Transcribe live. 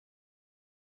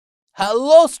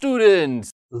Hello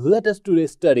students! Let us today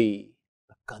study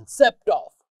the concept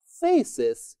of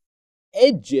faces,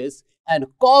 edges and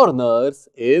corners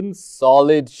in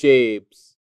solid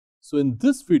shapes. So in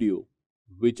this video,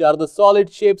 which are the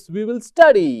solid shapes we will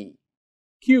study?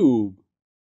 Cube,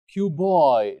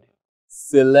 cuboid,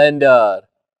 cylinder,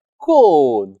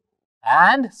 cone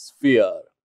and sphere.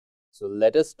 So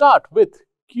let us start with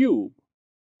cube.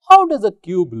 How does a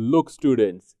cube look,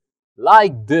 students?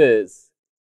 Like this.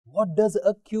 What does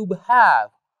a cube have?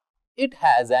 It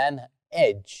has an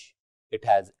edge. It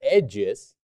has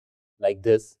edges like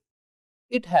this.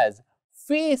 It has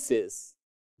faces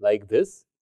like this.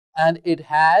 And it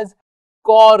has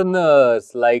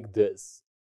corners like this.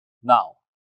 Now,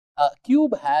 a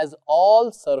cube has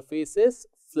all surfaces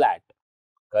flat,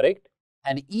 correct?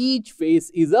 And each face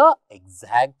is a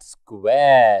exact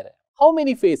square. How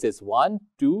many faces? 1,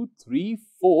 2, 3,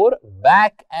 4,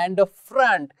 back and a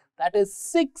front. That is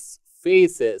 6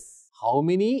 faces. How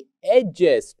many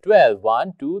edges? 12.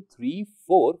 1, 2, 3,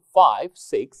 4, 5,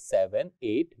 6, 7,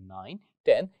 8, 9,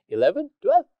 10, 11,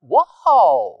 12.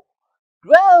 Wow!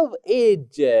 12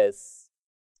 edges.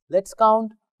 Let's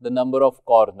count the number of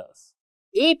corners.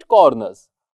 8 corners.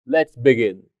 Let's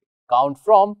begin. Count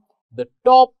from the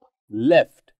top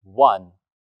left. 1,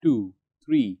 2,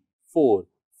 3, 4,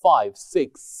 5,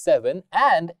 6, 7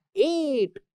 and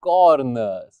 8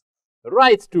 corners.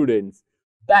 Right, students,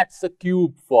 that's a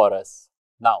cube for us.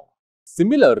 Now,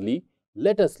 similarly,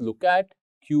 let us look at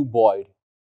cuboid.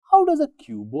 How does a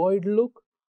cuboid look?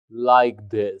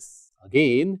 Like this.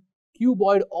 Again,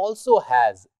 cuboid also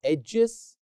has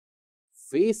edges,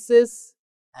 faces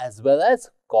as well as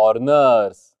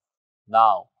corners.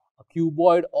 Now, a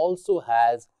cuboid also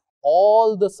has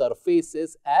all the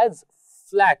surfaces as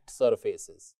flat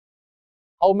surfaces.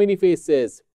 How many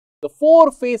faces? The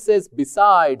 4 faces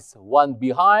besides, 1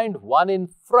 behind, 1 in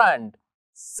front,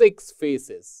 6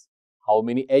 faces. How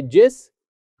many edges?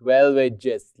 12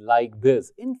 edges like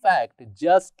this. In fact,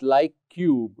 just like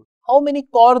cube. How many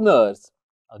corners?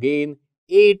 Again,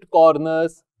 8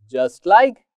 corners just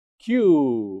like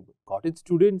cube. Got it,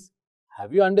 students?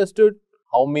 Have you understood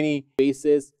how many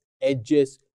faces,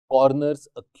 edges, corners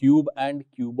a cube and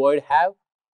cuboid have?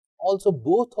 Also,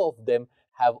 both of them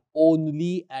have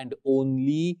only and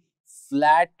only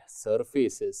flat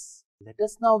surfaces. Let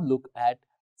us now look at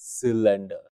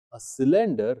cylinder. A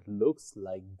cylinder looks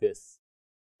like this.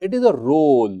 It is a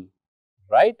roll,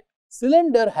 right?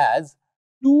 Cylinder has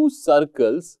 2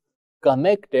 circles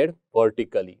connected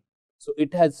vertically. So,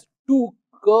 it has 2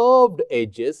 curved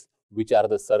edges which are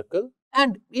the circle,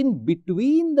 and in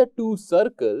between the 2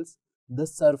 circles, the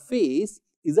surface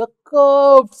is a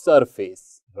curved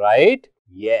surface, right?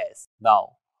 Yes.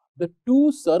 Now, the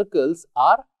 2 circles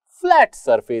are flat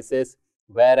surfaces,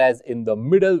 whereas in the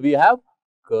middle we have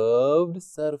curved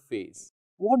surface.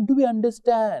 What do we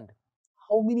understand?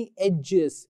 How many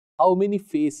edges? How many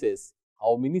faces?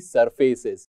 How many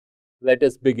surfaces? Let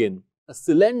us begin. A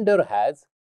cylinder has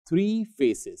 3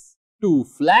 faces, 2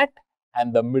 flat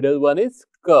and the middle one is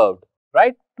curved,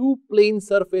 right? 2 plane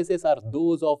surfaces are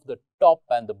those of the top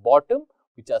and the bottom,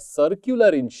 which are circular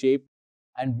in shape,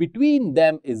 and between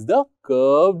them is the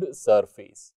curved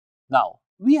surface. Now,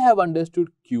 we have understood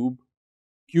cube,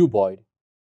 cuboid,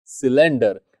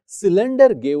 cylinder.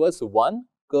 Cylinder gave us one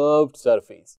curved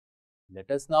surface.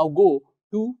 Let us now go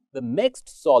to the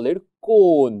next solid,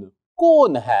 cone.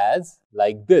 Cone has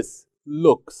like this,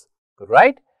 looks,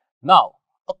 right? Now,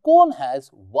 a cone has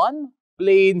one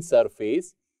plane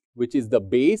surface, which is the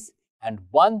base, and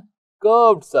one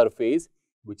curved surface,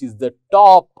 which is the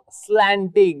top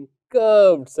slanting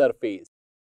curved surface.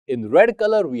 In red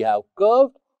color, we have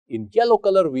curved. In yellow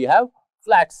color, we have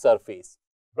flat surface.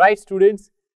 Right,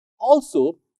 students?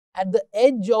 Also, at the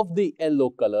edge of the yellow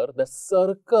color, the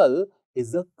circle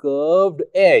is a curved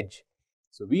edge.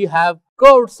 So, we have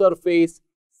curved surface,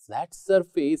 flat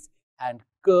surface and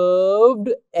curved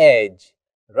edge.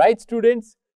 Right,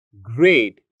 students?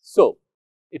 Great. So,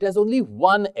 it has only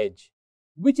one edge.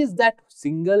 Which is that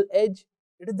single edge?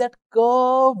 It is that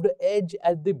curved edge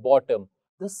at the bottom,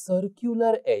 the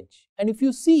circular edge. And if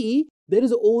you see, there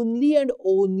is only and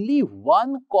only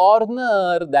one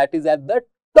corner that is at the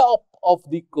top of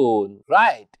the cone,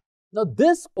 right? Now,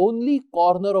 this only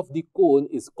corner of the cone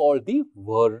is called the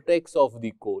vertex of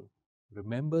the cone.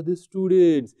 Remember this,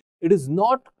 students. It is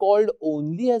not called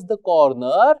only as the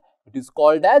corner, it is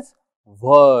called as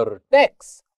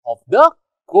vertex of the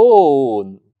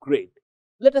cone. Great.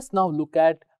 Let us now look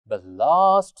at the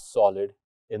last solid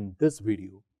in this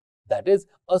video, that is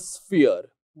a sphere.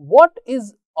 What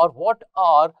is or what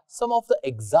are some of the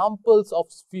examples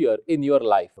of sphere in your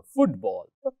life? A football,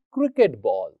 a cricket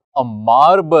ball, a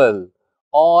marble.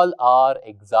 All are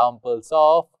examples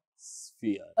of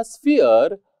sphere. A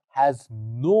sphere has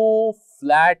no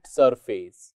flat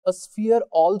surface. A sphere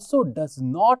also does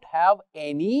not have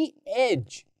any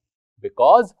edge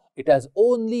because it has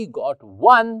only got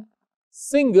one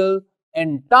single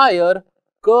entire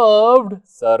curved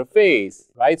surface.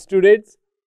 Right, students?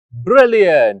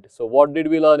 Brilliant! So what did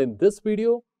we learn in this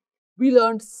video? We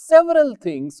learned several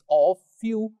things of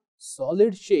few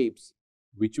solid shapes.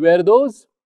 Which were those?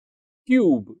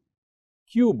 Cube,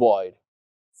 cuboid,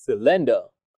 cylinder,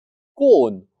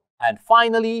 cone, and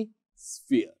finally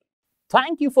sphere.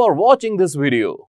 Thank you for watching this video.